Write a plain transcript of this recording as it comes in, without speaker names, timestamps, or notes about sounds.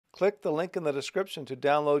Click the link in the description to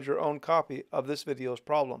download your own copy of this video's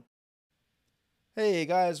problem. Hey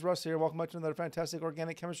guys, Russ here. Welcome back to another fantastic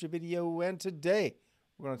organic chemistry video, and today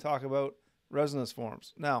we're going to talk about resonance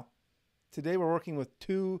forms. Now, today we're working with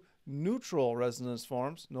two neutral resonance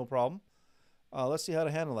forms, no problem. Let's see how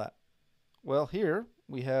to handle that. Well, here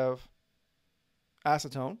we have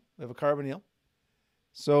acetone, we have a carbonyl.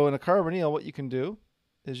 So in a carbonyl, what you can do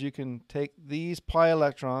is you can take these pi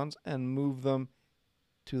electrons and move them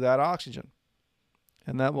to that oxygen.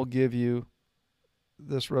 And that will give you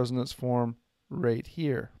this resonance form right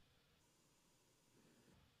here.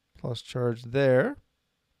 Plus charge there.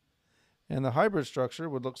 And the hybrid structure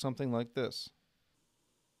would look something like this,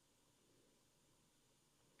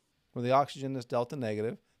 where the oxygen is delta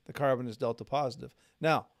negative, the carbon is delta positive.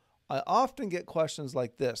 Now, I often get questions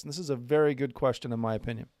like this, and this is a very good question in my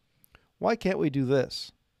opinion. Why can't we do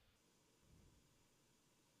this?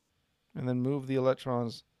 And then move the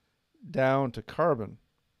electrons down to carbon,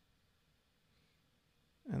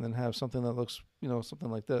 and then have something that looks,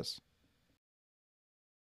 something like this.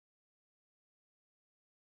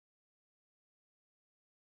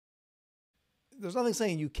 There's nothing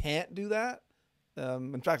saying you can't do that.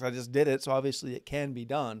 In fact, I just did it, so obviously it can be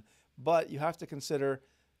done. But you have to consider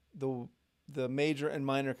the major and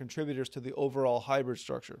minor contributors to the overall hybrid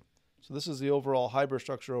structure. So this is the overall hybrid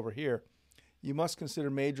structure over here. You must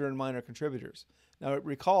consider major and minor contributors. Now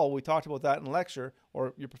recall, we talked about that in lecture,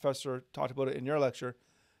 or your professor talked about it in your lecture,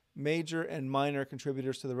 major and minor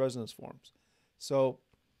contributors to the resonance forms. So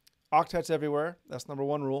octets everywhere, that's number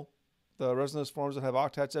one rule. The resonance forms that have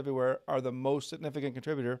octets everywhere are the most significant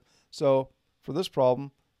contributor. So for this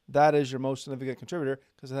problem, that is your most significant contributor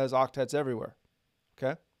because it has octets everywhere.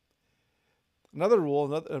 Okay? Another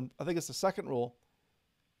rule, I think it's the second rule,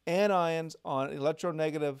 anions on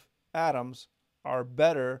electronegative atoms are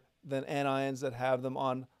better than anions that have them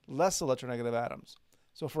on less electronegative atoms.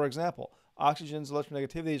 So for example, oxygen's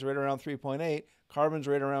electronegativity is right around 3.8, carbon's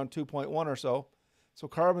right around 2.1 or so. So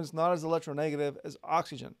carbon's not as electronegative as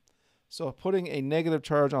oxygen. So putting a negative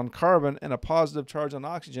charge on carbon and a positive charge on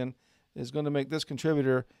oxygen is going to make this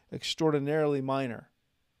contributor extraordinarily minor.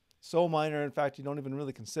 So minor, in fact, you don't even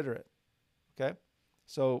really consider it. Okay?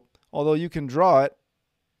 So although you can draw it,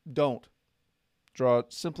 don't.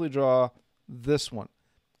 Simply draw this one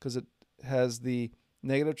because it has the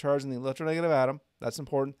negative charge in the electronegative atom. That's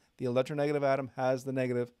important. The electronegative atom has the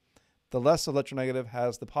negative. The less electronegative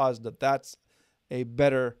has the positive. That's a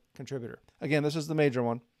better contributor. Again, this is the major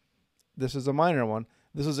one. This is a minor one.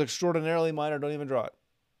 This is extraordinarily minor. Don't even draw it.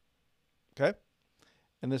 Okay?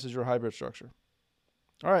 And this is your hybrid structure.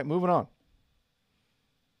 All right, moving on.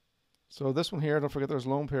 So this one here, don't forget there's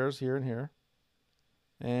lone pairs here and here.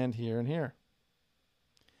 And here and here.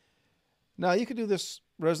 Now, you could do this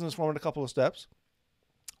resonance form in a couple of steps.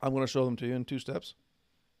 I'm going to show them to you in 2 steps.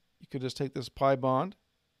 You could just take this pi bond,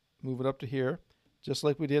 move it up to here, just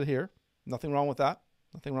like we did here. Nothing wrong with that.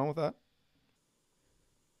 Nothing wrong with that.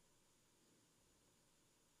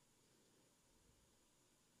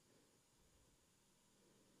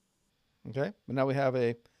 Okay, but now we have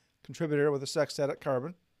a contributor with a sextet at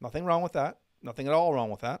carbon. Nothing wrong with that. Nothing at all wrong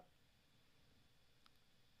with that.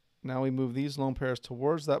 Now we move these lone pairs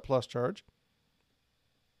towards that plus charge.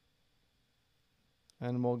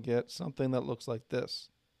 And we'll get something that looks like this.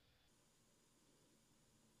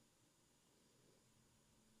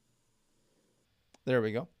 There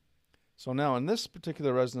we go. So now in this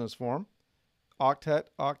particular resonance form, octet,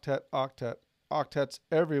 octet, octet, octets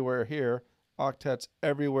everywhere here, octets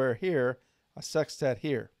everywhere here, a sextet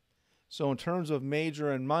here. So in terms of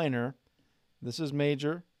major and minor, this is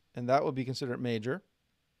major, and that would be considered major.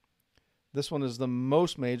 This one is the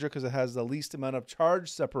most major because it has the least amount of charge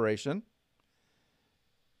separation.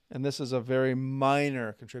 And this is a very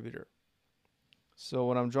minor contributor. So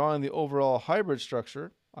when I'm drawing the overall hybrid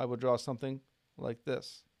structure, I would draw something like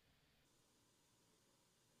this.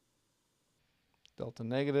 Delta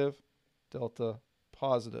negative, delta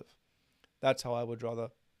positive. That's how I would draw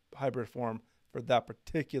the hybrid form for that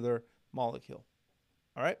particular molecule.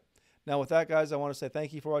 All right. Now with that, guys, I want to say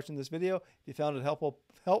thank you for watching this video. If you found it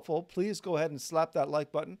helpful, please go ahead and slap that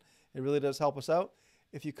like button. It really does help us out.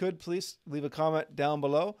 If you could, please leave a comment down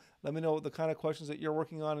below. Let me know the kind of questions that you're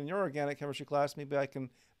working on in your organic chemistry class. Maybe I can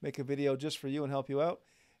make a video just for you and help you out.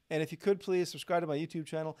 And if you could, please subscribe to my YouTube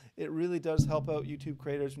channel. It really does help out YouTube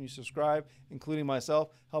creators when you subscribe, including myself.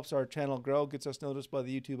 Helps our channel grow, gets us noticed by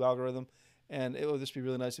the YouTube algorithm. And it would just be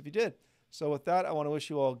really nice if you did. So with that, I want to wish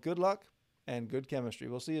you all good luck and good chemistry.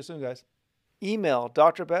 We'll see you soon, guys. Email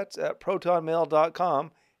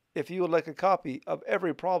drbetts@protonmail.com if you would like a copy of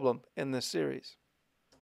every problem in this series.